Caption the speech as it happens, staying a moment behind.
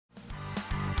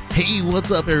Hey, what's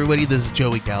up, everybody? This is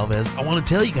Joey Galvez. I want to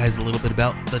tell you guys a little bit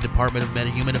about the Department of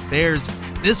Meta-Human Affairs.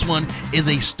 This one is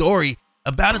a story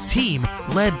about a team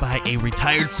led by a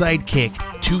retired sidekick,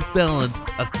 2 felons,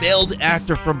 a failed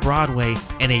actor from Broadway,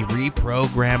 and a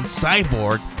reprogrammed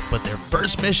cyborg. But their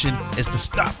first mission is to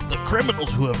stop the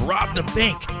criminals who have robbed a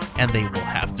bank, and they will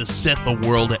have to set the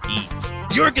world at ease.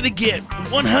 You're going to get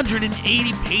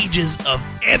 180 pages of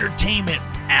entertainment,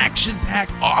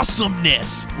 action-packed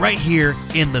awesomeness right here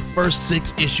in the first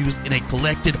 6 issues in a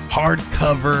collected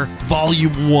hardcover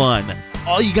volume 1.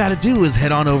 All you gotta do is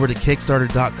head on over to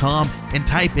Kickstarter.com and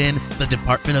type in the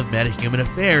Department of Meta-Human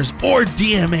Affairs or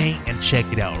DMA and check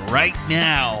it out right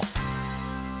now.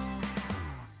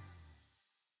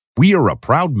 We are a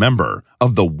proud member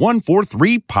of the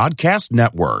 143 Podcast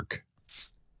Network.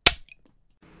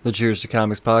 The Cheers to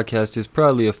Comics podcast is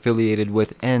proudly affiliated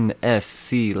with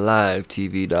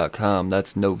NSCLiveTV.com.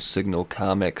 That's No Signal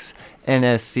Comics.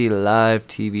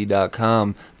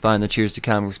 NSCLiveTV.com. Find the Cheers to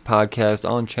Comics podcast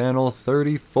on channel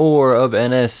 34 of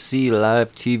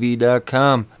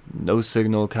NSCLiveTV.com. No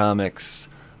Signal Comics.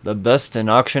 The best in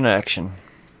auction action.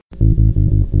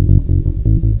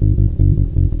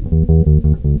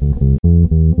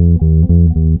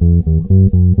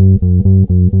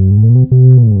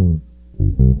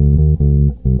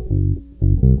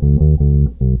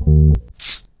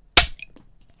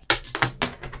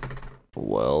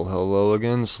 Well, hello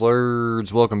again,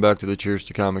 slurds. Welcome back to the Cheers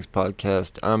to Comics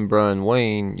podcast. I'm Brian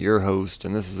Wayne, your host,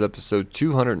 and this is episode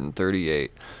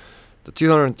 238. The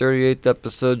 238th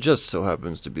episode just so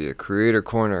happens to be a creator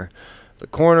corner. The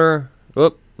creator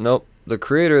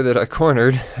that I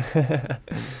cornered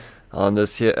on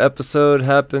this here episode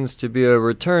happens to be a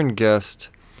return guest,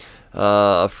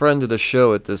 a friend of the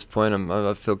show at this point.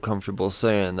 I feel comfortable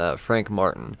saying that, Frank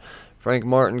Martin. Frank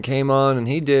Martin came on and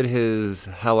he did his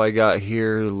How I Got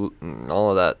Here,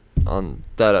 all of that on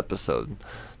that episode.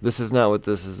 This is not what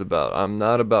this is about. I'm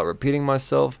not about repeating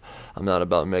myself. I'm not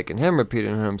about making him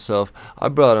repeating himself. I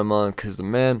brought him on because the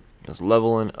man is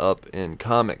leveling up in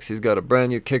comics. He's got a brand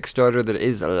new Kickstarter that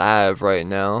is live right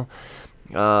now.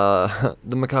 The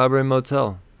Macabre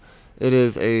Motel. It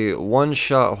is a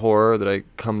one-shot horror that I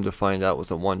come to find out was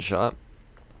a one-shot.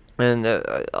 And,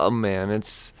 oh man,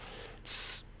 it's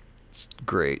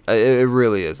great. It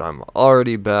really is. I'm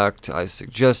already backed. I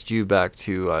suggest you back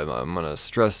too. I'm going to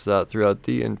stress that throughout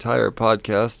the entire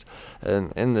podcast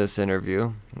and in this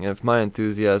interview. If my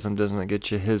enthusiasm doesn't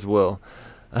get you, his will.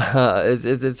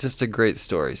 It's just a great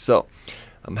story. So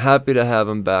I'm happy to have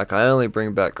him back. I only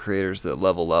bring back creators that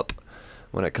level up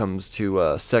when it comes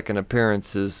to second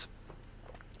appearances.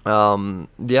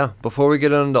 Before we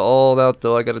get into all that,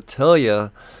 though, I got to tell you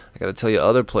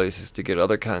other places to get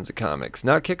other kinds of comics.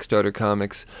 Not Kickstarter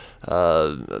comics,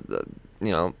 other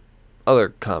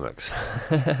comics.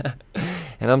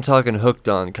 And I'm talking Hooked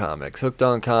On Comics. Hooked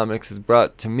On Comics is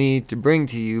brought to me to bring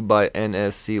to you by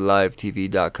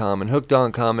NSCLiveTV.com. And Hooked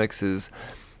On Comics is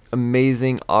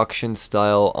amazing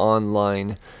auction-style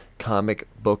online comic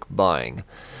book buying.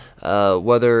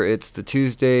 Whether it's the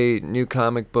Tuesday New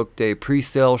Comic Book Day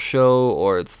pre-sale show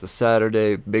or it's the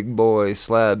Saturday Big Boy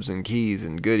slabs and keys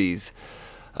and goodies,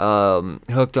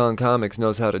 Hooked On Comics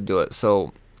knows how to do it.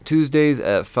 So Tuesdays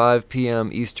at 5 p.m.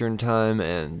 Eastern Time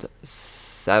and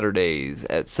Saturdays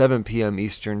at 7 p.m.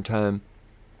 Eastern Time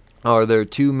are their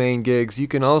 2 main gigs. You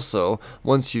can also,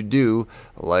 once you do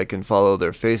like and follow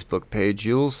their Facebook page,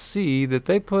 you'll see that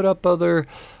they put up other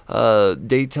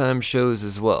daytime shows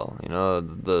as well. You know,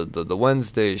 the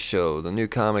Wednesday show, the New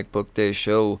Comic Book Day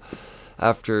show,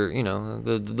 after,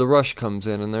 the rush comes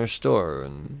in their store,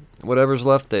 and whatever's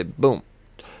left, they boom,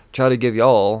 try to give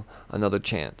y'all another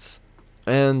chance.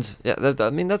 And yeah,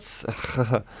 that's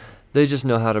they just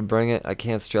know how to bring it. I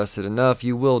can't stress it enough.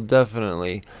 You will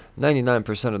definitely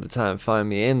 99% of the time find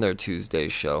me in their Tuesday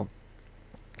show.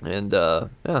 And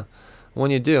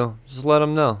when you do, just let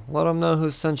them know. Let them know who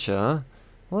sent you, huh?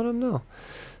 Let them know.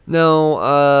 No,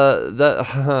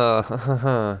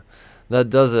 that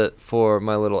does it for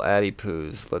my little Addy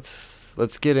Poos.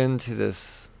 Let's get into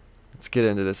this. Let's get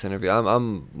into this interview.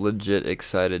 I'm legit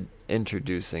excited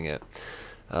introducing it.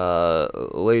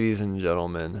 Ladies and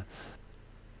gentlemen,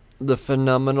 the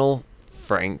phenomenal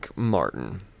Frank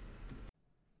Martin.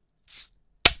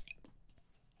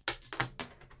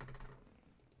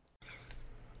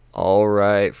 All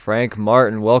right, Frank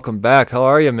Martin, welcome back. How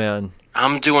are you, man?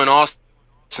 I'm doing awesome.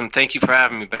 Thank you for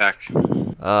having me back.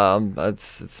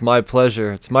 It's my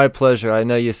pleasure. It's my pleasure. I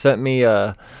know you sent me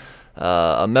a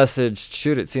message.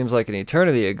 Shoot, it seems like an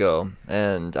eternity ago,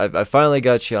 and I finally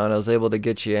got you on. I was able to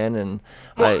get you in, and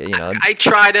I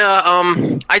try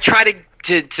to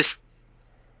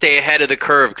stay ahead of the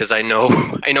curve because I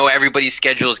know everybody's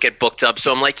schedules get booked up.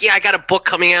 So I'm like, yeah, I got a book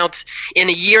coming out in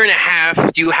a year and a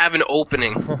half. Do you have an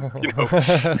opening?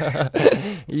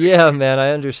 Yeah, man,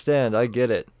 I understand. I get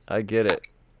it.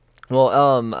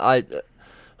 Well,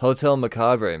 Hotel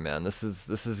Macabre, man, this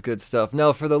is good stuff.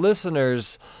 Now, for the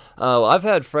listeners, I've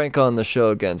had Frank on the show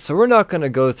again, so we're not going to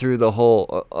go through the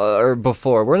whole,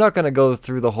 we're not going to go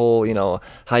through the whole,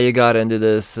 how you got into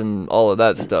this and all of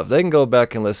that stuff. They can go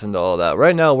back and listen to all that.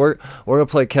 Right now, we're going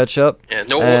to play catch up. Yeah,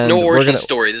 no origin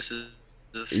story. This is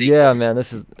a sequel. Yeah, man,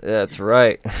 that's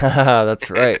right. That's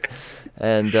right.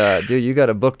 And, dude, you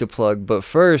got a book to plug. But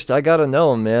first, I got to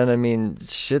know, man. I mean,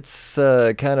 shit's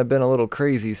kind of been a little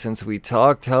crazy since we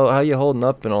talked. How you holding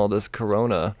up in all this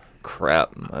corona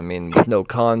crap? I mean, with no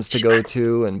cons to go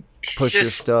to and push your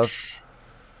stuff.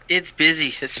 It's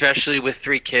busy, especially with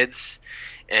 3 kids.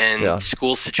 And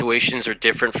school situations are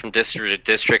different from district to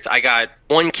district. I got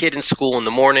 1 kid in school in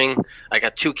the morning. I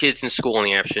got 2 kids in school in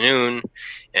the afternoon.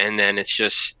 And then it's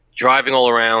just driving all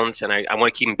around, and I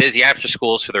want to keep them busy after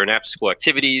school, so they're in after-school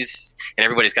activities, and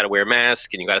everybody's got to wear a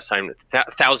mask, and you got to sign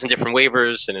 1,000 different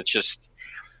waivers, and it's just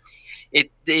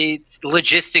it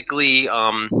logistically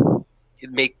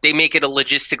they make it a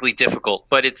logistically difficult,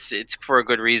 but it's for a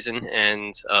good reason,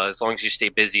 and as long as you stay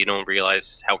busy, you don't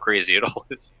realize how crazy it all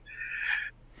is.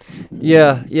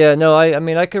 Yeah, no, I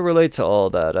mean, I could relate to all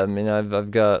that. I mean,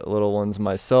 I've got little ones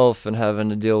myself and having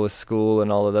to deal with school and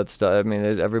all of that stuff. I mean,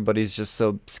 everybody's just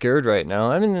so scared right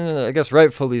now. I mean, I guess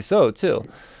rightfully so too.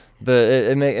 But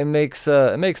it makes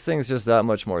things just that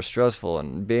much more stressful.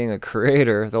 And being a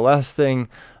creator, the last thing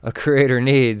a creator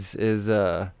needs is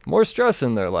more stress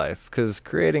in their life, because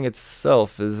creating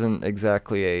itself isn't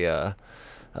exactly a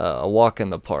walk in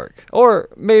the park. Or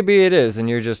maybe it is, and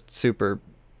you're just super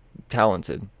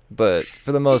talented, but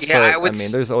for the most part, I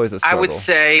mean, there's always a struggle. I would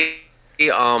say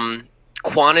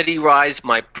quantity rise,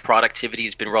 my productivity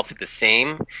has been roughly the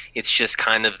same. It's just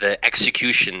kind of the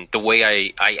execution, the way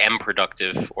I am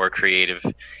productive or creative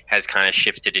has kind of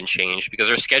shifted and changed because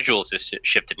our schedules has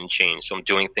shifted and changed. So I'm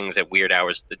doing things at weird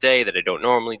hours of the day that I don't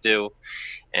normally do,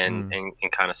 and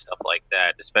kind of stuff like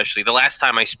that. Especially the last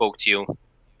time I spoke to you,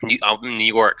 I'm in New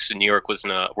York, so New York was in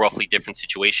a roughly different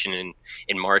situation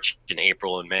in March and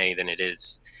April and May than it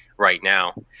is right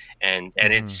now, and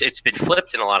it's been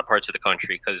flipped in a lot of parts of the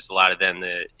country because a lot of them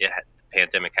the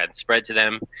pandemic hadn't spread to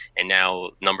them, and now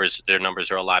their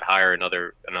numbers are a lot higher in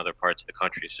other parts of the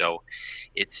country. So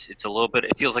it's a little bit,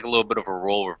 it feels like a little bit of a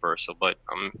role reversal, but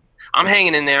I'm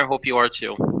hanging in there. Hope you are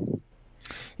too.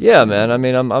 Yeah, man. I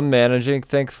mean, I'm managing.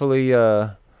 Thankfully,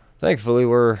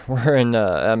 we're in.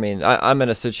 I mean, I'm in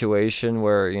a situation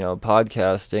where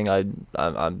podcasting.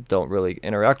 I don't really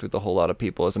interact with a whole lot of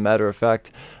people. As a matter of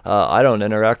fact, I don't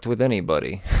interact with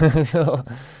anybody. So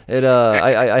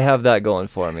I have that going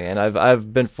for me, and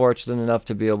I've been fortunate enough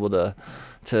to be able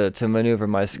to maneuver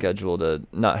my schedule to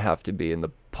not have to be in the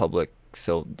public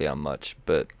so damn much.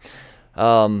 But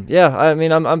yeah, I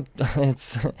mean,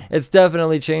 it's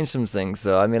definitely changed some things.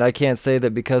 So I mean, I can't say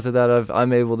that because of that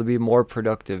I'm able to be more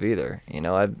productive either.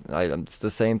 It's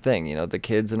the same thing. The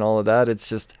kids and all of that. It's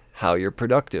just how you're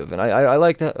productive, and I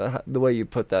like the way you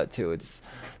put that too.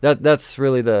 That's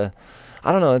really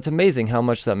I don't know. It's amazing how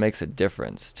much that makes a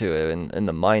difference to it, and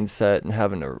the mindset, and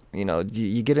having to,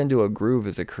 you get into a groove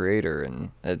as a creator,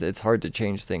 and it's hard to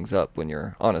change things up when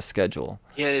you're on a schedule.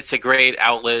 Yeah, it's a great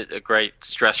outlet, a great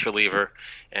stress reliever.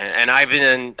 And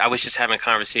I was just having a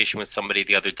conversation with somebody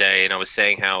the other day, and I was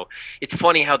saying how it's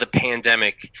funny how the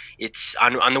pandemic, it's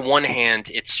on the one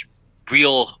hand, it's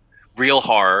real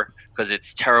horror because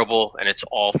it's terrible and it's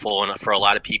awful, and for a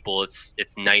lot of people, it's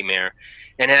nightmare.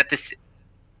 And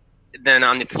then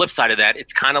on the flip side of that,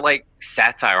 it's kind of like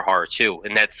satire horror too,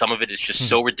 in that some of it is just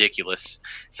so ridiculous.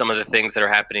 Some of the things that are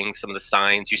happening, some of the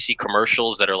signs, you see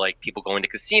commercials that are like people going to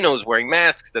casinos wearing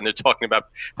masks, and they're talking about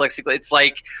plexiglass.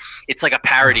 It's like a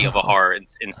parody of a horror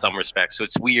in some respects. So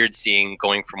it's weird seeing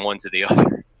going from one to the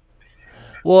other.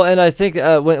 Well, and I think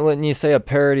when you say a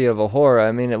parody of a horror,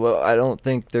 I mean, I don't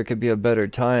think there could be a better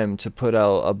time to put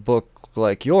out a book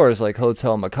like yours, like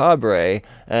Hotel Macabre,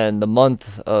 and the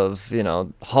month of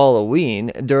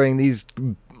Halloween during these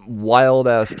wild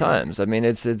ass times. I mean,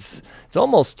 it's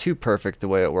almost too perfect the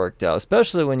way it worked out,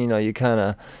 especially when you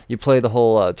play the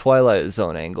whole Twilight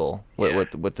Zone angle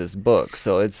with this book.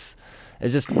 So it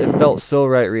felt so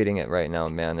right reading it right now,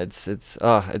 man. It's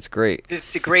great.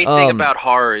 The great thing about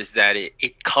horror is that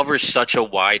it covers such a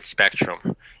wide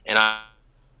spectrum, and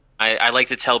I like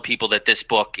to tell people that this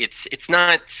book, it's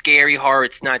not scary horror,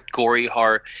 it's not gory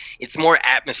horror, it's more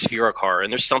atmospheric horror.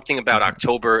 And there's something about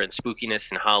October and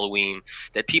spookiness and Halloween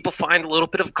that people find a little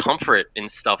bit of comfort in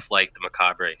stuff like the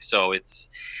macabre. So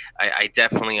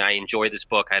I enjoy this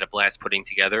book. I had a blast putting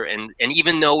together, and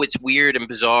even though it's weird and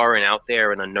bizarre and out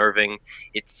there and unnerving,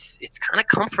 it's kind of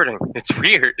comforting. It's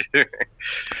weird.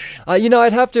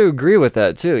 I'd have to agree with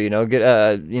that too.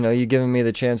 You giving me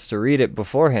the chance to read it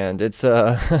beforehand. It's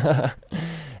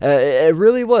it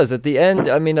really was. At the end,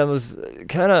 I mean, I was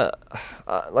kind of,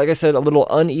 like I said, a little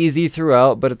uneasy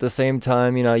throughout, but at the same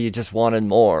time, you just wanted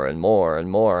more and more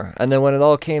and more. And then when it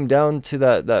all came down to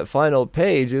that final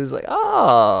page, it was like,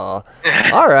 all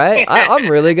right, I'm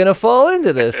really gonna fall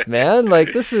into this, man.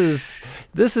 Like this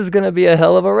is gonna be a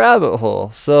hell of a rabbit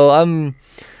hole. So I'm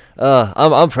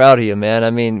proud of you, man.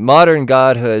 I mean, Modern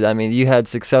Godhood. I mean, you had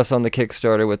success on the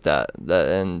Kickstarter with that,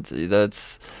 and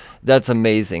that's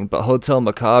amazing. But Hotel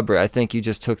Macabre, I think you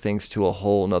just took things to a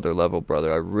whole nother level,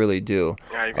 brother. I really do.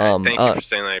 Thank you for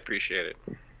saying that. I appreciate it.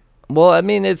 Well, I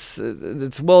mean, it's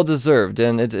well deserved,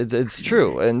 and it's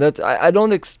true. And that I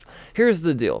don't. Here's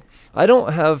the deal. I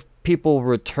don't have people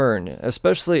return,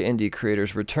 especially indie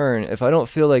creators return, if I don't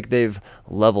feel like they've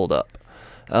leveled up.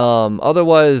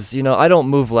 Otherwise, I don't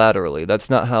move laterally.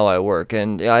 That's not how I work,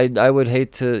 and I would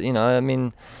hate to, I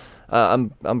mean.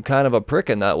 I'm kind of a prick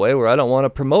in that way, where I don't want to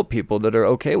promote people that are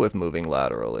okay with moving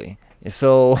laterally.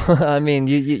 So I mean,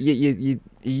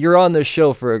 you're on this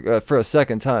show for a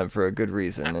second time for a good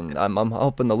reason, and I'm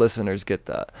hoping the listeners get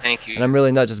that. Thank you. And I'm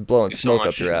really not just blowing smoke so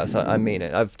up your ass. I mean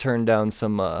it. I've turned down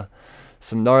some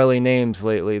gnarly names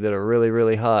lately that are really,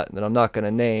 really hot that I'm not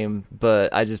gonna name,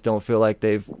 but I just don't feel like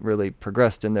they've really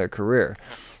progressed in their career.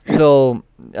 So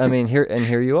I mean, here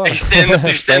you are.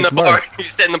 You're setting the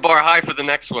bar high for the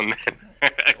next one, then.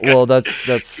 Well,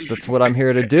 that's what I'm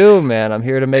here to do, man. I'm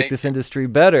here to make this industry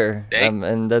better,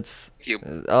 and that's.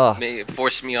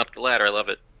 Force me up the ladder. I love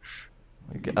it.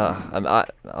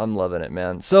 I'm loving it,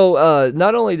 man. So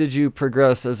not only did you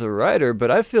progress as a writer, but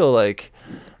I feel like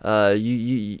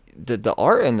the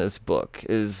art in this book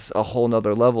is a whole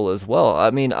nother level as well. I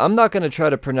mean, I'm not gonna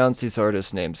try to pronounce these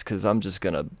artists' names because I'm just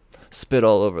gonna spit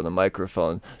all over the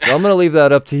microphone. So I'm gonna leave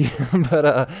that up to you.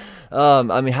 But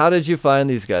I mean, how did you find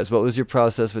these guys? What was your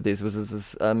process with these? Was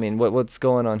this? I mean, what's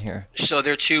going on here? So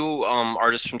they're two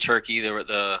artists from Turkey. They were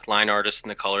the line artist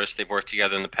and the colorist. They've worked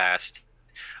together in the past.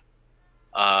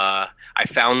 I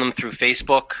found them through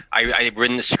Facebook. I had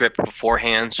written the script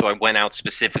beforehand, so I went out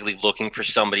specifically looking for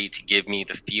somebody to give me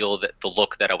the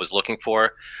look that I was looking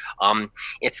for.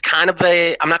 It's kind of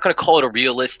I'm not going to call it a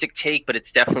realistic take, but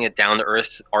it's definitely a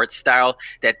down-to-earth art style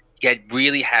that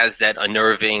really has that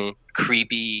unnerving,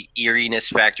 creepy eeriness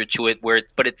factor to it,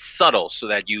 but it's subtle, so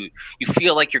that you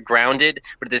feel like you're grounded,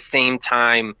 but at the same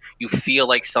time you feel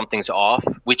like something's off,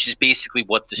 which is basically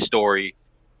what the story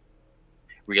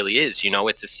really is.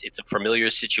 It's a familiar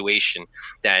situation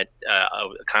that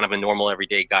kind of a normal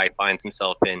everyday guy finds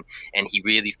himself in, and he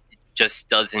really just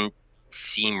doesn't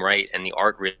seem right, and the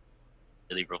art really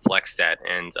reflects that.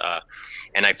 And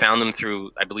I found them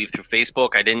through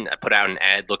Facebook. I didn't put out an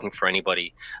ad looking for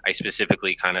anybody. I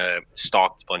specifically kind of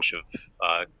stalked a bunch of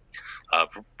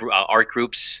art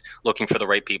groups looking for the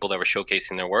right people that were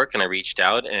showcasing their work, and I reached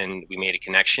out and we made a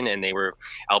connection. And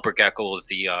Albert Geckel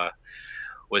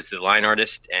was the line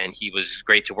artist, and he was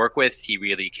great to work with. He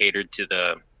really catered to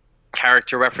the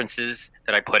character references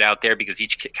that I put out there, because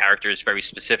each character is very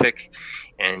specific,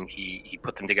 and he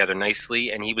put them together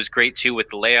nicely. And he was great too with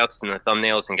the layouts and the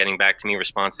thumbnails and getting back to me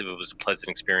responsive. It was a pleasant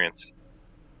experience.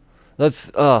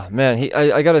 That's man,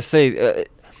 I gotta say,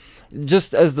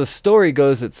 just as the story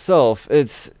goes itself,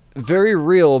 it's very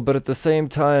real, but at the same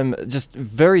time just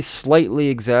very slightly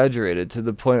exaggerated, to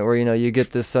the point where you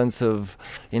get this sense of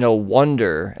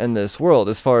wonder in this world,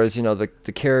 as far as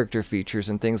the character features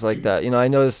and things like that. I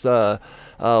noticed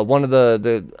one of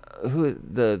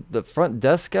the front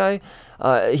desk guy,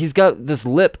 he's got this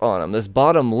lip on him, this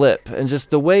bottom lip, and just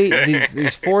the way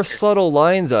these four subtle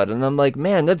lines on it, and I'm like,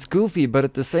 man, that's goofy, but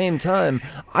at the same time,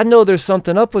 I know there's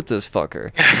something up with this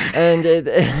fucker. And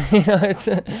it's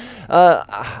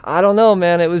I don't know,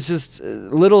 man. It was just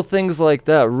little things like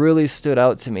that really stood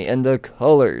out to me, and the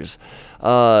colors.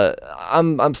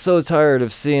 I'm so tired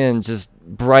of seeing just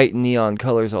bright neon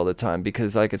colors all the time,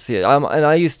 because I could see it. And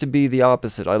I used to be the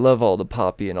opposite. I love all the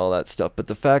poppy and all that stuff, but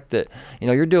the fact that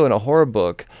you're doing a horror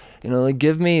book, like,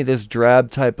 give me this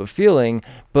drab type of feeling,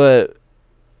 but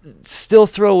still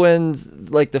throw in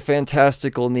like the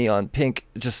fantastical neon pink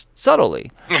just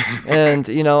subtly. And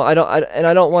I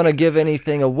don't want to give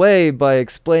anything away by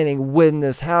explaining when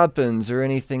this happens or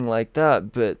anything like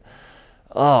that, but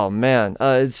Oh man,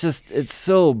 it's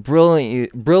so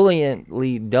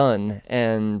brilliantly done,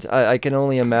 and I can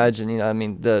only imagine. I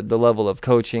mean, the level of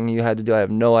coaching you had to do. I have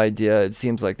no idea. It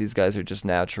seems like these guys are just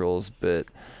naturals, but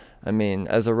I mean,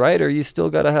 as a writer, you still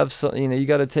got to have some. You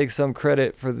got to take some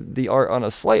credit for the art on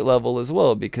a slight level as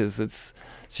well, because it's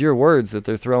your words that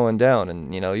they're throwing down,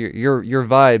 and your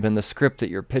vibe and the script that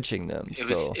you're pitching them.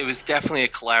 It was definitely a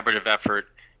collaborative effort,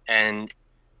 and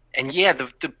yeah,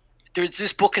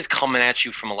 this book is coming at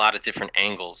you from a lot of different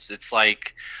angles. It's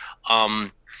like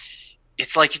what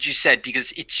you said,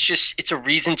 because it's a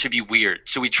reason to be weird.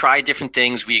 So we tried different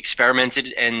things, we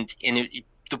experimented, and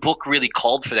the book really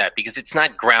called for that, because it's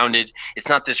not grounded. It's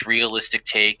not this realistic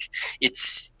take.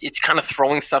 It's kind of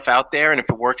throwing stuff out there, and if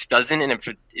it works, doesn't, and if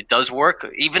it does work,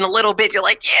 even a little bit, you're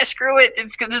like, yeah, screw it.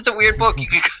 It's a weird book. You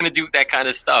can kind of do that kind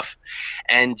of stuff,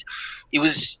 and it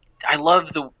was. I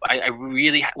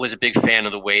really was a big fan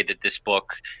of the way that this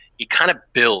book, it kind of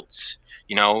builds,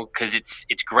 because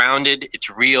it's grounded,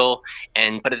 it's real,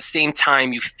 but at the same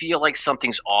time you feel like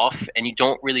something's off and you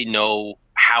don't really know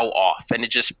how off, and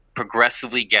it just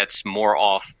progressively gets more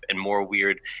off and more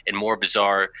weird and more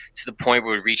bizarre, to the point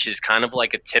where it reaches kind of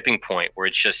like a tipping point where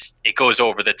it goes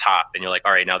over the top, and you're like,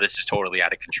 all right, now this is totally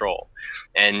out of control,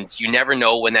 and you never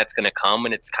know when that's going to come,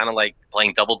 and it's kind of like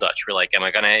playing double dutch. We're like,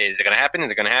 is it going to happen?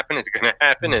 Is it going to happen? Is it going to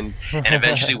happen? And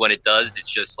eventually when it does,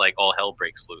 it's just like all hell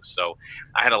breaks loose. So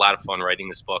I had a lot of fun writing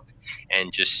this book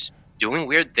and just doing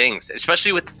weird things,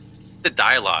 especially with the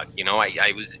dialogue.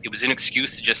 It was an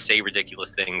excuse to just say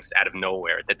ridiculous things out of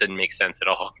nowhere that didn't make sense at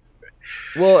all.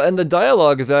 Well, and the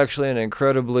dialogue is actually an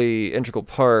incredibly integral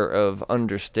part of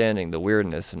understanding the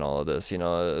weirdness in all of this.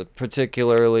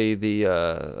 Particularly the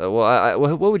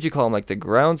what would you call him? Like the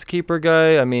groundskeeper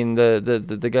guy? I mean,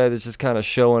 the guy that's just kind of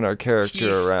showing our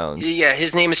character around. Yeah,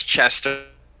 his name is Chester.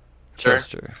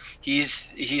 He's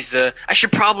the. I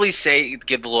should probably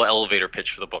give the little elevator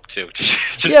pitch for the book too.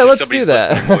 Just yeah, let's do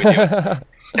that.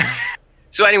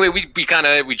 So anyway,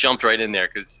 we jumped right in there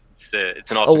because it's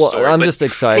an awesome story. I'm just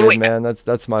excited, anyway, man.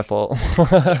 That's my fault.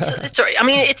 It's all right. I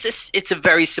mean, it's a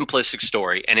very simplistic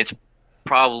story, and it's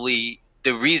probably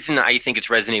the reason I think it's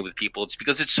resonated with people. It's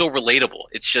because it's so relatable.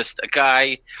 It's just a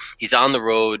guy. He's on the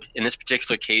road. In this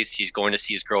particular case, he's going to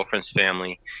see his girlfriend's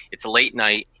family. It's a late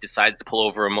night. He decides to pull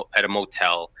over at a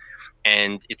motel,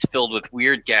 and it's filled with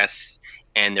weird guests,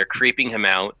 and they're creeping him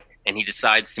out. And he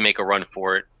decides to make a run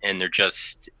for it, and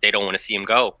they don't want to see him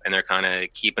go, and they're kind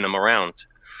of keeping him around.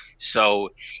 So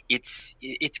it's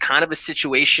kind of a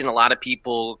situation a lot of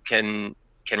people can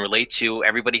relate to.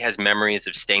 Everybody has memories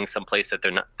of staying someplace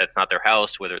that's not their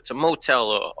house, whether it's a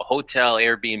motel, a hotel,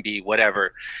 Airbnb,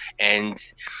 whatever. And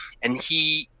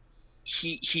he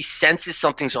senses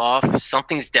something's off,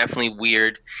 something's definitely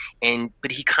weird,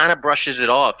 but he kind of brushes it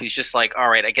off. He's just like, all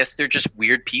right, I guess they're just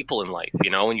weird people in life,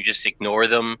 and you just ignore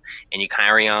them and you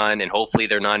carry on, and hopefully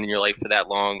they're not in your life for that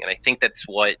long. And I think that's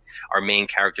what our main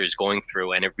character is going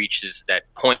through, and it reaches that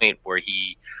point where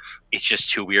it's just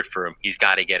too weird for him. He's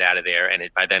got to get out of there, and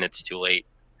by then it's too late.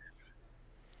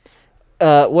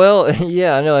 Well,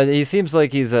 yeah, no, he seems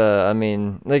like he's, I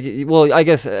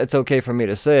guess it's okay for me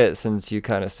to say it since you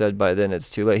kind of said by then it's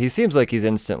too late. He seems like he's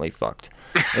instantly fucked.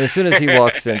 And as soon as he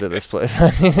walks into this place,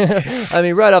 I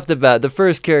mean, right off the bat, the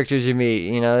first characters you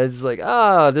meet, it's like,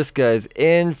 this guy's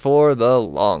in for the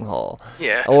long haul.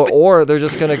 Yeah. Or they're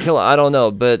just going to kill him. I don't know,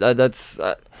 but it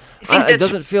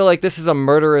doesn't feel like this is a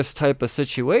murderous type of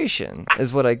situation,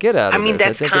 is what I get out of this.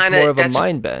 I think it's more of a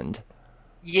mind bend.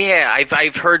 Yeah,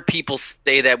 I've heard people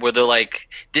say that, where they're like,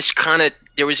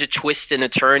 there was a twist and a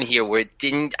turn here where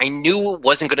I knew it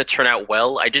wasn't going to turn out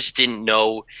well. I just didn't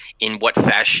know in what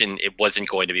fashion it wasn't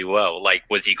going to be well. Like,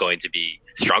 was he going to be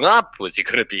strung up? Was he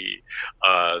going to be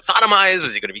sodomized?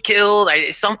 Was he going to be killed?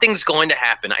 Something's going to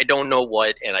happen. I don't know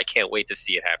what, and I can't wait to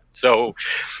see it happen. So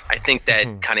I think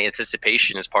that kind of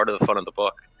anticipation is part of the fun of the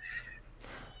book.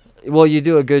 Well, you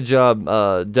do a good job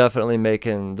definitely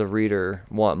making the reader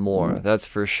want more. That's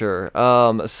for sure.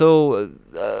 So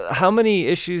how many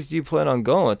issues do you plan on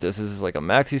going with this? Is this like a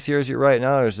maxi series you're writing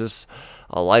now, or is this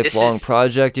a lifelong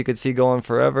project you could see going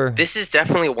forever? This is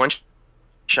definitely a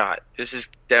one-shot. This is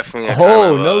definitely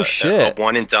a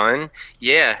one and done.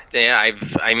 Yeah. That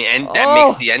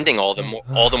makes the ending all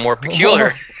the more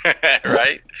peculiar,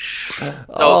 right?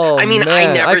 So, man,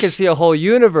 I can see a whole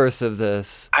universe of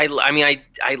this. I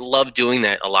love doing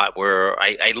that a lot, where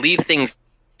I leave things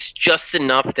just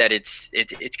enough that it's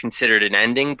considered an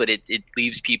ending, but it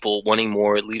leaves people wanting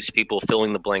more. It leaves people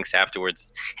filling the blanks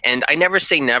afterwards. And I never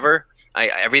say never.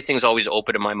 everything's always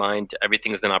open in my mind.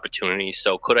 Everything is an opportunity.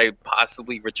 So could I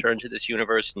possibly return to this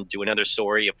universe and do another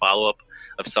story, a follow-up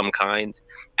of some kind?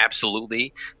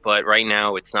 Absolutely. But right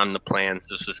now, it's not in the plans.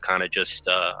 This was kind of just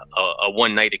a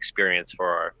one-night experience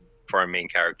for our main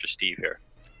character, Steve here.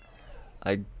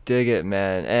 I dig it,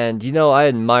 man. And I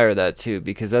admire that too,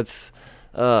 because that's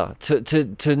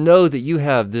to know that you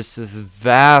have this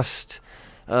vast,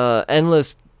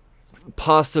 endless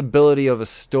possibility of a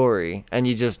story, and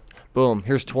you just boom,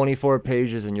 here's 24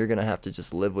 pages, and you're gonna have to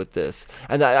just live with this.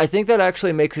 And I think that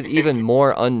actually makes it even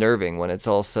more unnerving when it's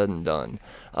all said and done.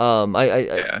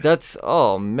 That's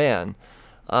oh man,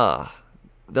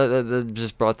 that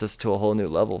just brought this to a whole new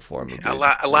level for me. Dude.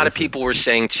 A lot of people were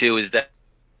saying too is that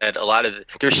a lot of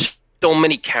there's so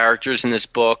many characters in this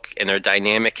book, and they're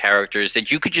dynamic characters that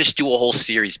you could just do a whole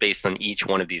series based on each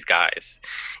one of these guys.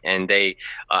 And I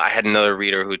had another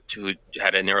reader who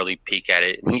had an early peek at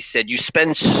it, and he said you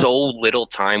spend so little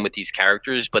time with these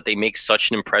characters, but they make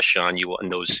such an impression on you in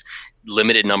those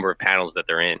limited number of panels that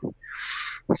they're in.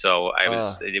 So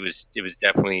it was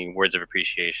definitely words of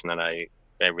appreciation that I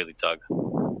really dug.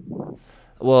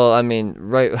 Well, I mean,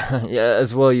 right, yeah,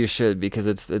 as well you should, because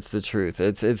it's the truth.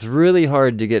 It's really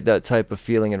hard to get that type of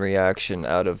feeling and reaction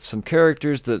out of some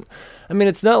characters that, I mean,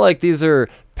 it's not like these are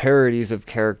parodies of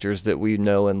characters that we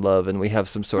know and love and we have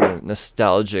some sort of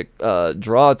nostalgic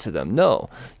draw to them. No,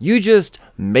 you just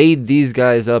made these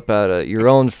guys up out of your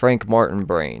own Frank Martin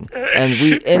brain, and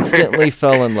we instantly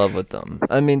fell in love with them.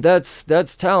 I mean, that's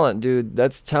talent, dude.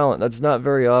 That's talent. That's not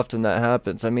very often that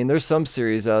happens. I mean, there's some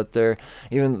series out there,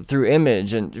 even through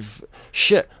Image and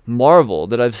Marvel,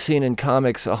 that I've seen in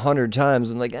comics 100 times.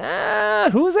 I'm like,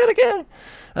 who was that again?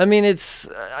 I mean,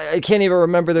 I can't even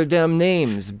remember their damn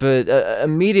names, but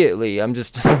immediately I'm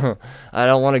just, I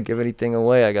don't want to give anything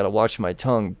away. I got to watch my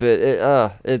tongue, but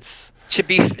it's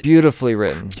beautifully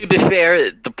written. To be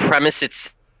fair, the premise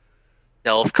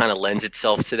itself kind of lends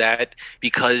itself to that,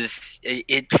 because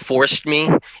it forced me,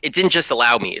 it didn't just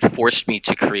allow me, it forced me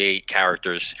to create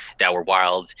characters that were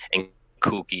wild and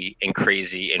kooky and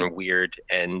crazy and weird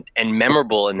and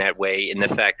memorable in that way, in the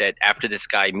fact that after this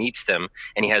guy meets them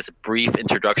and he has a brief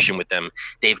introduction with them,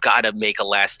 they've got to make a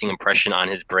lasting impression on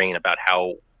his brain about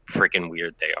how freaking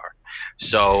weird they are.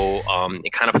 So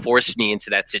it kind of forced me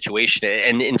into that situation,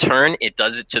 and in turn it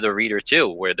does it to the reader too,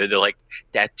 where they're like,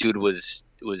 that dude was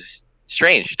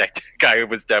strange, that guy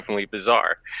was definitely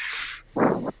bizarre.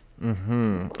 Well,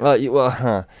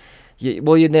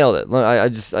 you nailed it.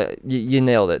 You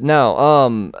nailed it. Now,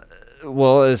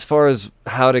 well, as far as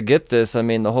how to get this, I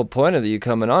mean, the whole point of you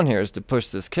coming on here is to push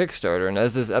this Kickstarter. And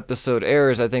as this episode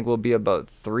airs, I think we'll be about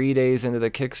 3 days into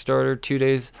the Kickstarter, 2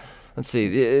 days. Let's see.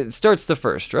 It starts the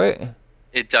 1st, right?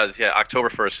 It does, yeah. October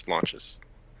 1st launches.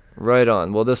 Right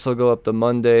on. Well, this will go up the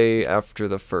Monday after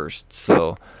the 1st.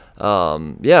 So,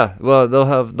 yeah, well,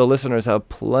 the listeners have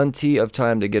plenty of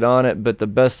time to get on it, but the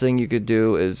best thing you could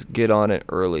do is get on it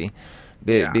early.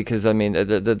 Because, I mean,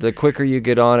 the quicker you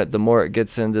get on it, the more it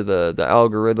gets into the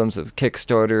algorithms of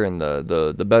Kickstarter, and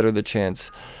the better the chance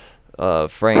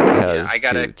Frank has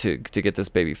to get this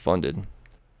baby funded.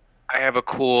 I have a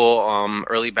cool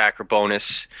early backer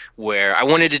bonus where I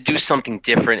wanted to do something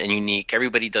different and unique.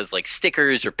 Everybody does like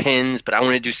stickers or pins, but I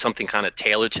want to do something kind of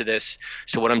tailored to this.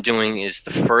 So what I'm doing is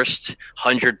the first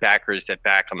 100 backers that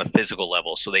back on the physical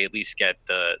level, so they at least get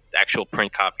the actual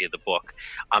print copy of the book,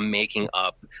 I'm making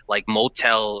up like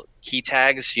motel key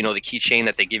tags, the keychain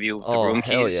that they give you, the room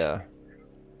keys. Oh, hell yeah.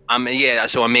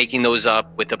 So I'm making those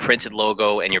up with the printed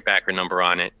logo and your backer number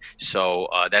on it. So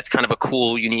that's kind of a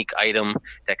cool, unique item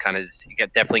that kind of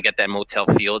definitely get that motel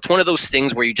feel. It's one of those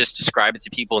things where you just describe it to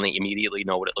people and they immediately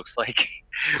know what it looks like.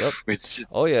 Yep. It's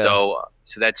just, oh yeah.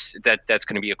 So that's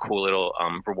going to be a cool little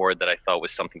reward that I thought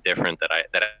was something different that I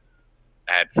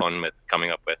had fun with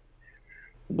coming up with.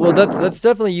 Well, that's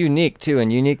definitely unique too,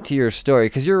 and unique to your story.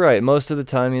 Because you're right, most of the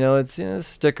time, it's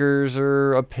stickers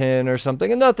or a pin or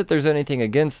something, and not that there's anything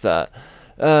against that.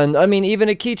 And I mean, even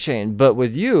a keychain. But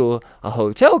with you, a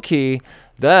hotel key,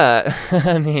 that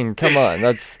I mean, come on,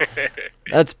 that's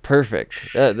perfect.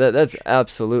 That's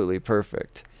absolutely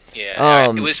perfect. Yeah,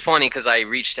 it was funny because I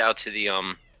reached out to the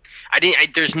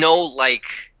there's no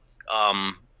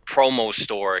promo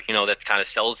store, that kind of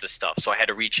sells this stuff. So I had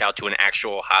to reach out to an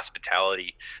actual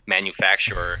hospitality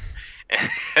manufacturer,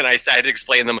 and I had to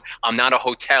explain to them, I'm not a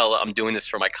hotel. I'm doing this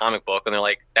for my comic book, and they're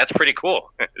like, "That's pretty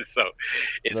cool." So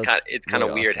it's kind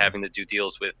of weird having to do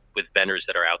deals with vendors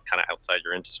that are outside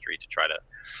your industry to try to.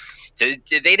 They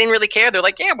didn't really care. They're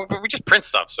like, "Yeah, we just print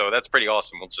stuff, so that's pretty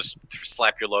awesome. We'll just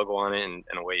slap your logo on it, and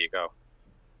away you go."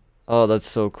 Oh, that's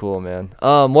so cool, man.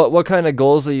 What kind of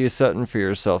goals are you setting for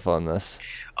yourself on this?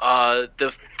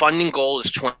 The funding goal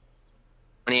is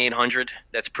 2,800.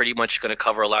 That's pretty much going to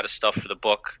cover a lot of stuff for the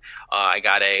book. I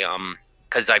got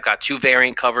because I've got 2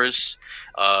 variant covers.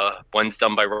 One's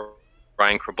done by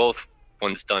Ryan Kraboth.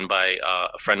 One's done by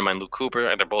a friend of mine, Luke Cooper,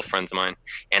 and they're both friends of mine.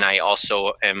 And I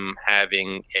also am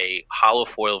having a hollow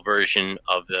foil version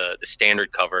of the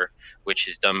standard cover, which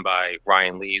is done by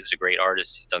Ryan Lee, who's a great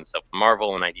artist. He's done stuff with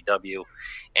Marvel and IDW.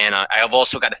 And I have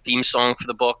also got a theme song for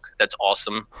the book that's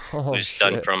awesome. Oh, It was shit.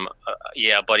 done from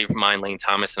a buddy of mine, Lane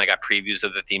Thomas, and I got previews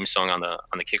of the theme song on the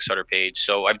Kickstarter page.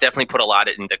 So I've definitely put a lot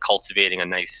into cultivating a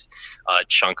nice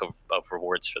chunk of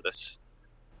rewards for this.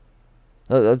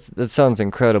 That sounds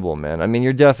incredible, man. I mean,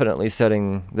 you're definitely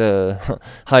setting the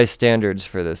high standards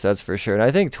for this, that's for sure. And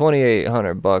I think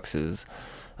 $2,800 is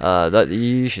that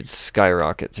you should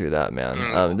skyrocket through that,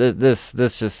 man. This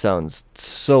just sounds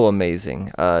so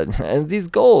amazing. And these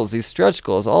goals, these stretch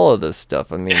goals, all of this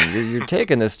stuff. I mean, you're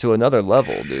taking this to another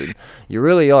level, dude. You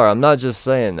really are. I'm not just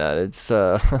saying that. It's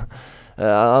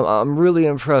I'm really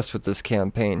impressed with this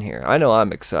campaign here. I know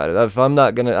I'm excited. If I'm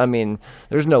not gonna, I mean,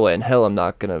 there's no way in hell I'm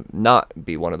not gonna not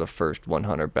be one of the first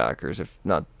 100 backers, if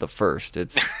not the first.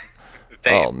 It's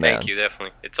Thank you,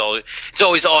 definitely. It's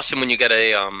always awesome when you get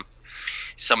a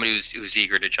somebody who's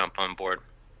eager to jump on board.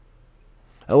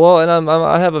 Well, and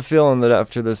I have a feeling that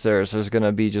after this airs, there's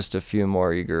gonna be just a few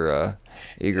more eager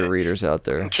readers out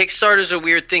there. Kickstarter's a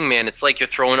weird thing, man. It's like you're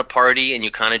throwing a party and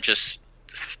you kind of just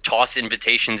toss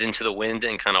invitations into the wind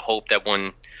and kind of hope that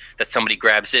somebody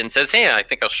grabs it and says, "Hey, I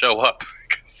think I'll show up."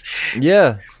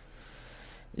 Yeah,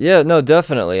 no,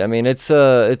 definitely. I mean, it's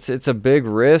a big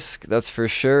risk, that's for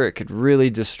sure. It could really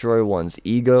destroy one's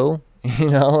ego.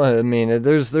 I mean,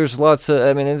 there's lots of.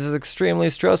 I mean, it is extremely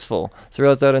stressful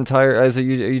throughout that entire. Are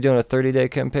you doing a 30-day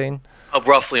campaign?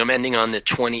 Roughly, I'm ending on the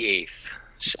 28th.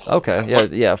 So Okay,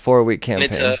 yeah, 4-week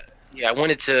campaign. I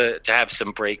wanted to have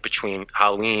some break between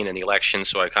Halloween and the election,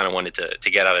 so I kind of wanted to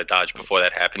get out of Dodge before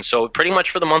that happened. So pretty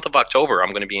much for the month of October, I'm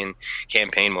going to be in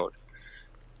campaign mode.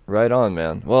 Right on,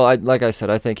 man. Well, like I said,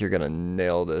 I think you're gonna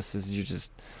nail this.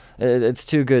 It's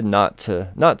too good not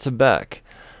to back.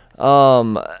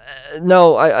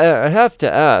 No, I have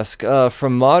to ask.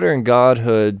 From Modern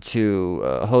Godhood to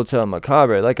Hotel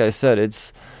Macabre, like I said,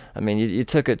 I mean, you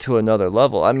took it to another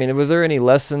level. I mean, was there any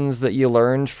lessons that you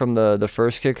learned from the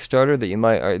first Kickstarter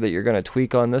that you're gonna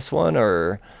tweak on this one,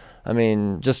 or, I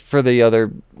mean, just for the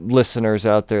other listeners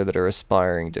out there that are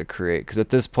aspiring to create? Because at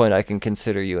this point, I can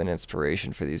consider you an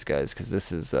inspiration for these guys. Because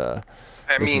this is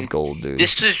gold, dude.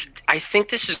 I think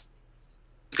this is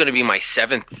going to be my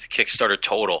 7th Kickstarter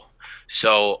total.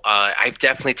 So I've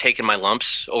definitely taken my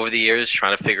lumps over the years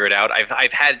trying to figure it out.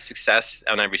 I've had success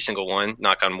on every single one,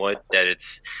 knock on wood, that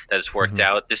it's worked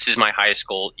out. This is my highest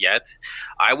goal yet.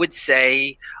 I would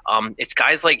say it's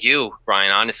guys like you,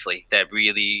 Ryan, honestly, that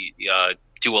really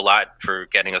do a lot for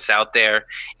getting us out there.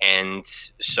 And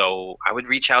so I would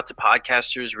reach out to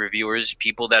podcasters, reviewers,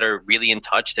 people that are really in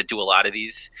touch, that do a lot of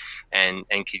these and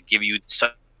could give you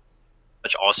such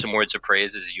awesome words of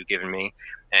praise as you've given me.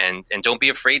 And don't be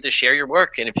afraid to share your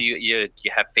work. And if you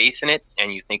have faith in it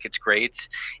and you think it's great,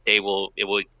 it will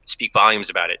speak volumes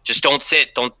about it. Just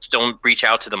don't reach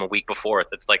out to them a week before.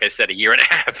 That's, like I said, a year and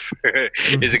a half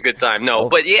is a good time. No,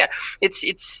 but yeah,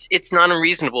 it's not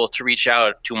unreasonable to reach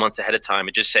out 2 months ahead of time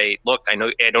and just say, look, I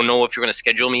don't know if you're going to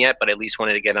schedule me yet, but I at least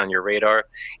wanted to get on your radar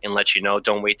and let you know.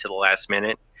 Don't wait till the last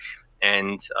minute.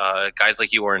 And guys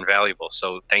like you are invaluable.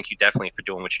 So thank you definitely for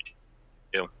doing what you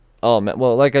do. Oh, man.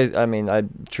 Well, I mean, I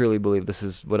truly believe this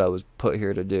is what I was put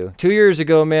here to do. 2 years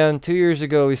ago, man. 2 years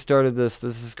ago, we started this.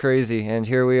 This is crazy. And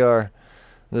here we are.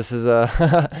 This is a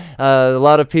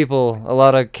lot of people, a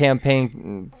lot of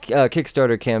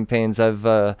Kickstarter campaigns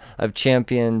I've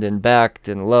championed and backed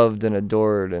and loved and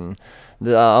adored. And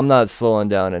I'm not slowing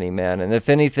down any, man. And if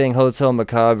anything, Hotel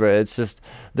Macabre, it's just,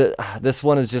 this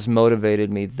one has just motivated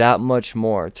me that much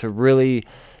more to really,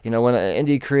 when an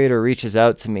indie creator reaches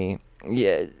out to me,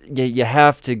 you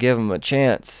have to give them a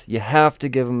chance. You have to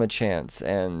give them a chance,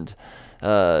 and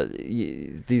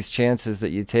these chances that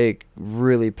you take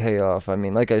really pay off. I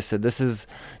mean, like I said, this is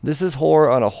horror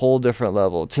on a whole different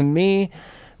level. To me,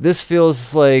 this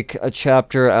feels like a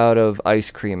chapter out of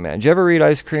Ice Cream Man. Did you ever read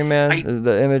Ice Cream Man?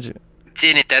 The Image?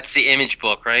 Didn't. That's the Image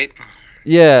book, right?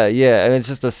 Yeah, and it's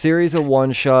just a series of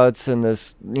one-shots in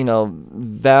this,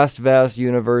 vast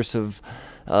universe of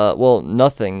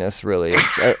nothingness, really.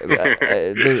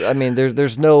 It's,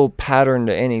 there's no pattern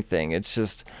to anything. It's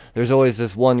just, there's always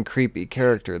this one creepy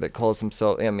character that calls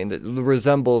himself, that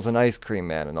resembles an Ice Cream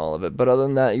Man and all of it. But other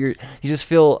than that, you just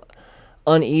feel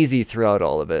uneasy throughout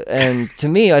all of it. And to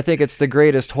me, I think it's the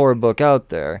greatest horror book out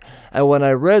there. And when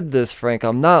I read this, Frank,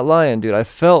 I'm not lying, dude. I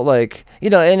felt like,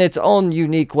 in its own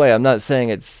unique way. I'm not saying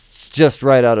it's just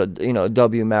right out of,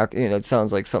 W. Mac. It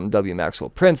sounds like something W. Maxwell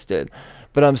Prince did.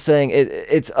 But I'm saying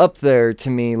it's up there to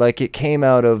me, like it came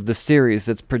out of the series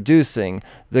that's producing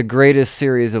the greatest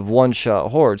series of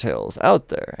one-shot horror tales out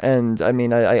there. And I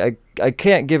mean, I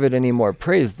can't give it any more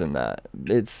praise than that.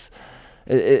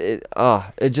 It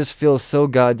just feels so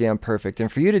goddamn perfect.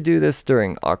 And for you to do this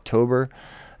during October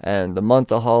and the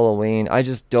month of Halloween, I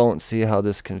just don't see how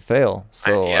this can fail.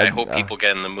 So I hope people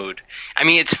get in the mood. I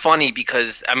mean, it's funny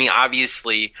because,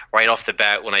 obviously, right off the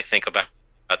bat, when I think about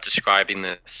describing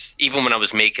this, even when I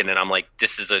was making it, I'm like,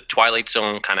 this is a Twilight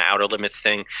Zone kind of Outer Limits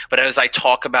thing. But as I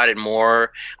talk about it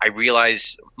more, I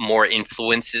realize more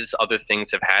influences other things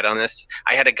have had on this.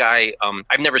 I had a guy,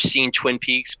 I've never seen Twin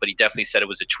Peaks, but he definitely said it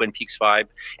was a Twin Peaks vibe.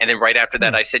 And then right after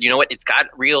that, I said, you know what? It's got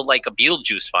real like a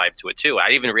Beetlejuice vibe to it too. I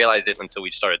didn't realize it until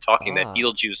we started talking that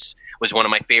Beetlejuice was one of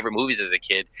my favorite movies as a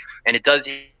kid. And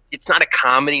it's not a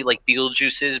comedy like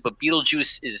Beetlejuice is, but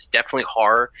Beetlejuice is definitely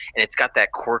horror, and it's got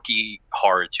that quirky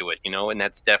horror to it, and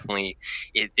that's definitely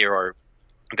it. There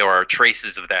are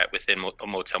traces of that within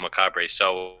Motel Macabre.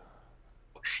 So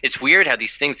it's weird how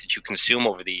these things that you consume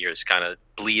over the years kind of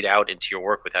bleed out into your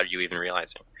work without you even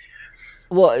realizing.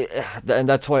 Well, and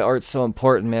that's why art's so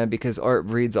important, man, because art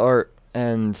breeds art.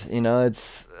 And,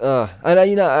 it's,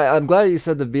 I'm glad you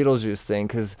said the Beetlejuice thing,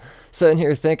 because sitting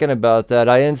here thinking about that,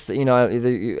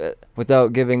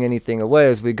 without giving anything away,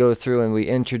 as we go through and we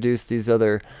introduce these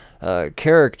other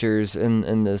characters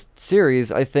in this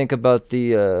series, I think about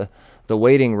the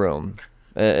waiting room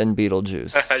in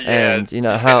Beetlejuice. And,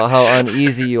 how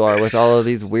uneasy you are with all of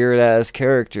these weird-ass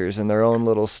characters and their own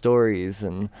little stories.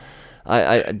 And,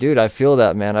 dude, I feel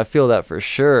that, man. I feel that for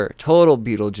sure. Total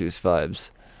Beetlejuice vibes.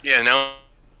 Yeah, now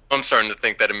I'm starting to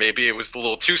think that maybe it was a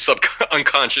little too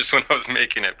unconscious when I was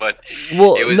making it, but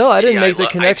I didn't make the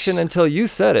connection until you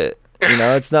said it.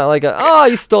 It's not like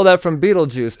you stole that from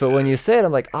Beetlejuice, but when you say it,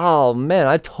 I'm like, oh man,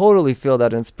 I totally feel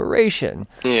that inspiration.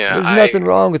 Yeah, there's nothing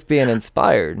wrong with being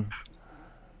inspired.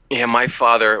 Yeah, my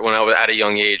father, when I was at a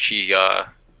young age, he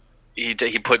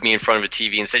put me in front of a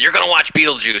TV and said, "You're gonna watch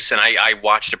Beetlejuice," and I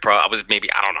watched it. I was maybe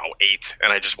 8,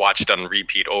 and I just watched it on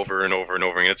repeat over and over and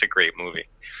over again. It's a great movie.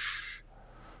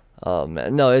 Oh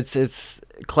man, no, it's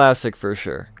classic for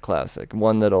sure. Classic,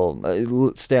 one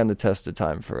that'll stand the test of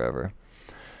time forever.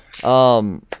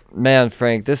 Man,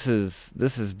 Frank, this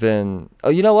has been. Oh,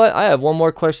 you know what? I have one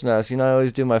more question to ask you. I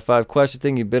always do my 5-question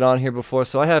thing. You've been on here before,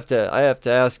 so I have to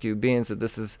ask you, being that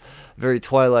this is very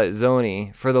Twilight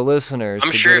Zone-y for the listeners.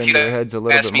 I'm sure if you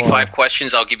ask me 5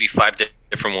 questions, I'll give you 5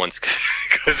 different ones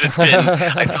because it's been.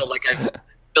 I feel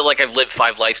like I've lived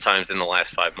 5 lifetimes in the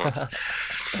last 5 months.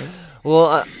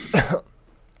 Well,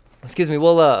 excuse me.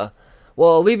 Well,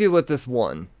 I'll leave you with this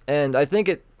one, and I think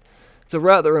it's a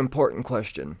rather important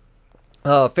question.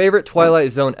 Favorite Twilight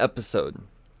Zone episode?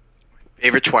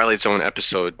 Favorite Twilight Zone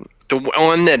episode? The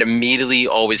one that immediately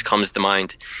always comes to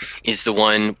mind is the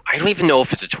one, I don't even know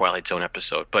if it's a Twilight Zone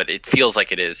episode, but it feels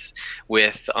like it is,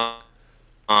 with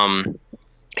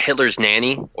Hitler's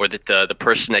nanny, or the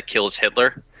person that kills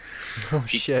Hitler. Oh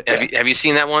shit! Have you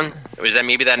seen that one? Or is that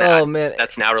maybe that? Oh man,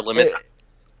 that's an Outer Limits.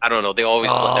 I don't know. They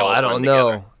always. I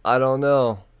don't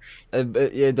know.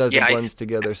 It does. It blends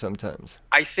together sometimes.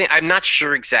 I'm not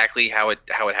sure exactly how it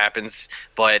happens,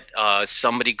 but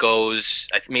somebody goes.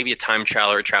 Maybe a time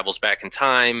traveler travels back in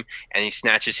time, and he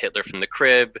snatches Hitler from the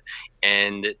crib,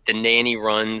 and the nanny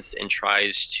runs and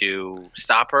tries to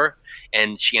stop her,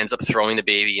 and she ends up throwing the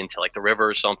baby into like the river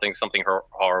or something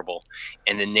horrible.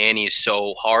 And the nanny is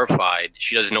so horrified,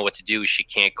 she doesn't know what to do. She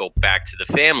can't go back to the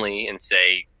family and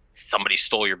say, somebody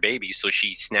stole your baby, so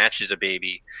she snatches a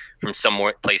baby from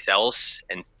somewhere place else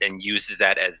and uses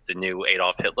that as the new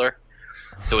Adolf Hitler.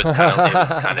 So it was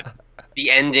kind of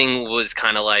the ending was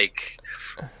kind of like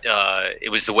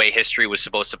it was the way history was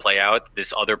supposed to play out.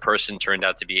 This other person turned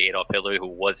out to be Adolf Hitler, who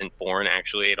wasn't born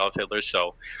actually Adolf Hitler.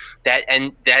 So that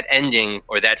ending,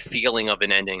 or that feeling of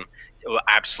an ending,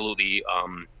 absolutely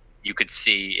you could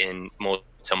see in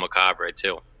Motel Macabre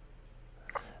too.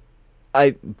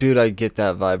 I get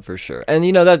that vibe for sure.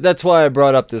 And that's why I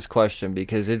brought up this question,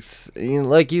 because it's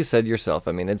like you said yourself,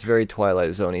 it's very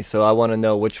Twilight Zone-y. So I want to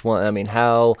know which one,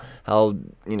 how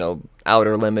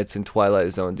Outer Limits and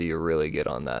Twilight Zone do you really get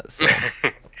on that? So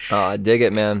I dig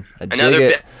it, man.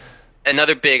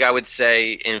 Another big, I would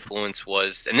say, influence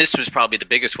was, and this was probably the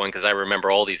biggest one because I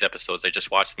remember all these episodes. I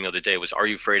just watched them the other day, was Are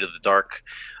You Afraid of the Dark?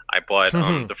 I bought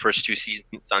the first 2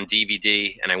 seasons on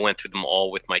DVD, and I went through them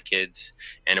all with my kids,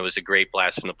 and it was a great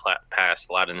blast from the past.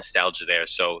 A lot of nostalgia there.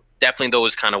 So definitely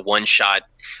those kind of one-shot,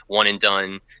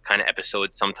 one-and-done kind of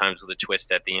episodes, sometimes with a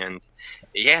twist at the end.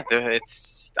 Yeah, I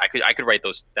could write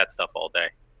that stuff all day.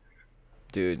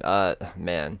 Dude,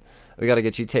 man, we got to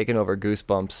get you taking over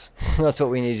Goosebumps. That's what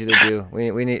we need you to do. We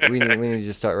need you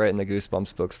to start writing the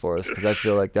Goosebumps books for us, because I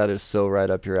feel like that is so right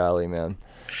up your alley, man.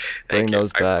 Bring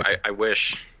those back. I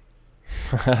wish.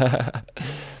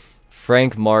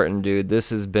 Frank Martin, dude, this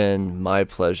has been my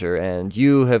pleasure, and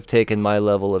you have taken my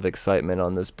level of excitement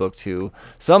on this book to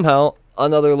somehow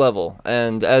another level.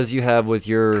 And as you have with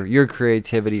your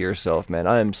creativity yourself, man,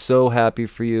 I am so happy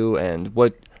for you and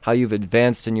how you've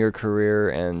advanced in your career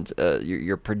and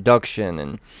your production,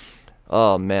 and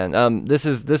oh man, this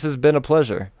has been a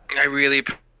pleasure. I really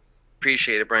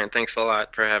appreciate it, Brian. Thanks a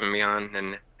lot for having me on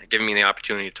and giving me the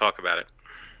opportunity to talk about it.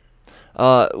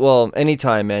 Well,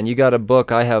 anytime, man. You got a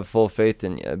book, I have full faith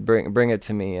in you. Bring it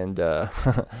to me, and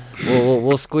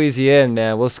we'll squeeze you in,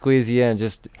 man. We'll squeeze you in.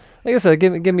 Just like I said,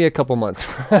 give me a couple months,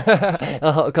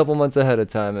 a couple months ahead of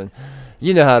time, and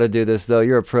you know how to do this, though.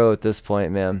 You're a pro at this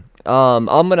point, man. I'm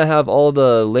gonna have all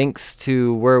the links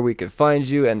to where we could find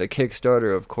you and the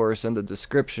Kickstarter, of course, in the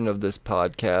description of this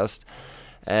podcast.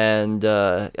 And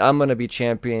I'm going to be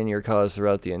championing your cause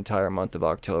throughout the entire month of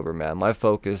October, man. My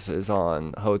focus is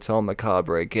on Hotel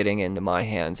Macabre getting into my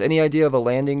hands. Any idea of a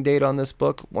landing date on this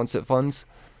book once it funds?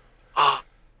 I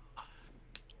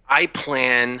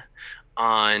plan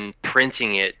on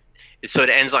printing it. So it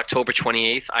ends October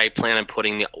 28th. I plan on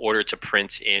putting the order to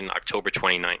print in October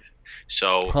 29th.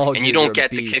 So, and dude, you don't get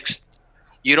the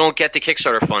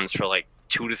Kickstarter funds for like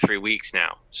 2 to 3 weeks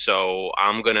now. So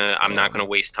I'm not gonna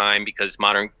waste time, because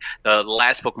the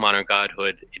last book, Modern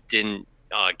Godhood, it didn't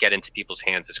get into people's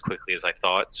hands as quickly as I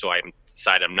thought. So I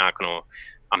decided I'm not gonna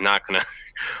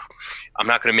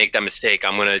make that mistake.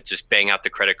 I'm gonna just bang out the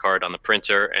credit card on the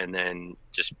printer and then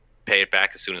just pay it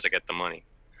back as soon as I get the money.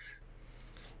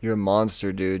 You're a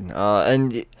monster, dude.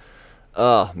 Man,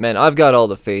 I've got all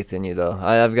the faith in you, though.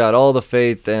 I've got all the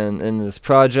faith in this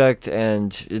project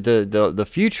and the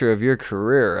future of your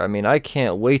career. I mean, I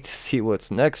can't wait to see what's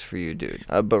next for you, dude.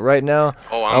 But right now,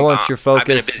 I want your focus. I've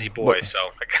been a busy boy, so.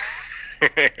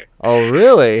 Oh,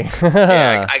 really?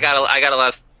 Yeah, I got a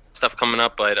lot of stuff coming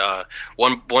up, but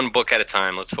one book at a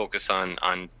time. Let's focus on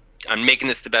making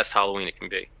this the best Halloween it can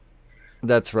be.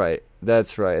 That's right.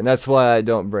 And that's why I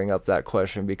don't bring up that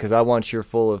question, because I want your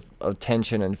full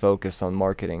attention and focus on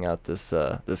marketing out this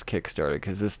Kickstarter,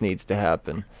 because this needs to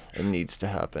happen. It needs to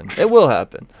happen. It will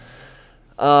happen.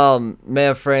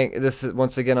 Man, Frank, this is,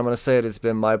 once again, I'm going to say it, it's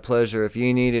been my pleasure. If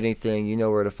you need anything, you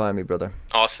know where to find me, brother.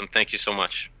 Awesome. Thank you so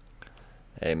much.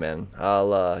 Hey, man,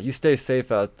 you stay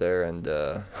safe out there, and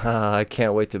I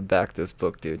can't wait to back this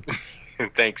book, dude.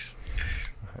 Thanks.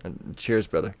 And cheers,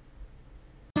 brother.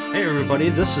 Hey everybody,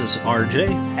 this is RJ,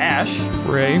 Ash,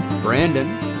 Ray, Brandon,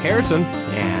 Harrison,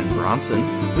 and Bronson.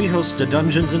 We host a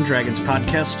Dungeons & Dragons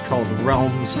podcast called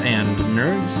Realms and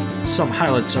Nerds. Some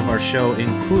highlights of our show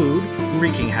include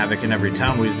wreaking havoc in every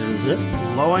town we visit,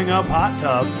 blowing up hot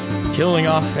tubs, killing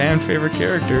off fan favorite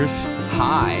characters,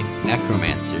 high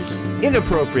necromancers,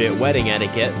 inappropriate wedding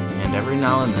etiquette, and every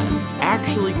now and then,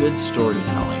 actually good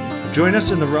storytelling. Join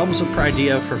us in the realms of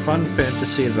Pridea for fun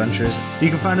fantasy adventures. You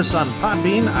can find us on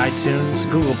Podbean, iTunes,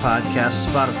 Google Podcasts,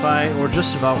 Spotify, or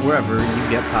just about wherever you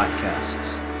get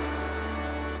podcasts.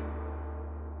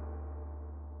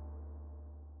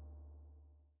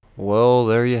 Well,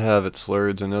 there you have it,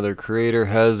 Slurds. Another creator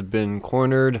has been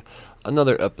cornered.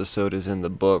 Another episode is in the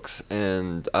books,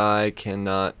 and I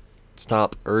cannot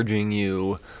stop urging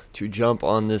you to jump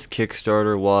on this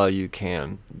Kickstarter while you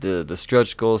can. The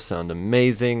stretch goals sound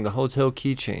amazing. The hotel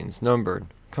keychains numbered.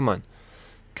 Come on.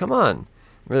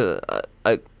 We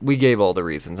gave all the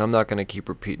reasons. I'm not going to keep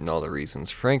repeating all the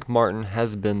reasons. Frank Martin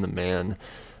has been the man.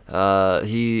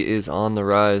 He is on the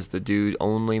rise. The dude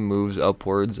only moves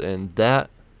upwards, and that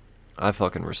I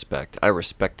fucking respect. I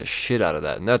respect the shit out of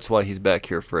that, and that's why he's back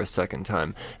here for a second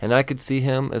time. And I could see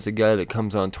him as a guy that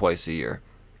comes on twice a year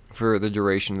for the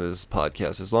duration of this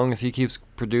podcast. As long as he keeps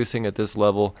producing at this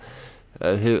level,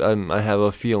 I have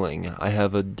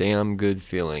a damn good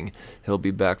feeling he'll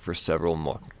be back for several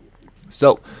more.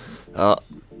 So, man,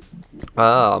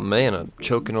 I'm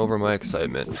choking over my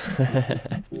excitement.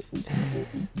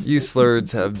 You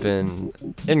Slurds have been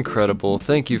incredible.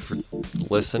 Thank you for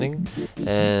listening,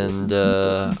 and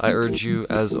I urge you,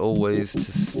 as always, to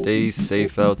stay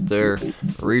safe out there.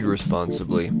 Read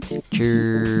responsibly.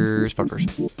 Cheers, fuckers.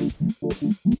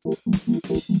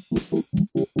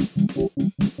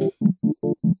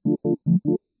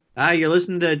 Hi, you're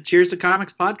listening to Cheers to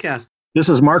Comics podcast. This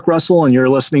is Mark Russell, and you're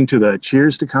listening to the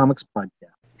Cheers to Comics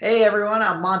podcast. Hey, everyone.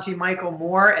 I'm Monty Michael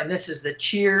Moore, and this is the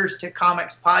Cheers to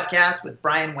Comics podcast with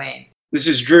Brian Wayne. This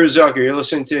is Drew Zucker. You're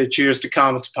listening to Cheers to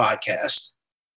Comics podcast.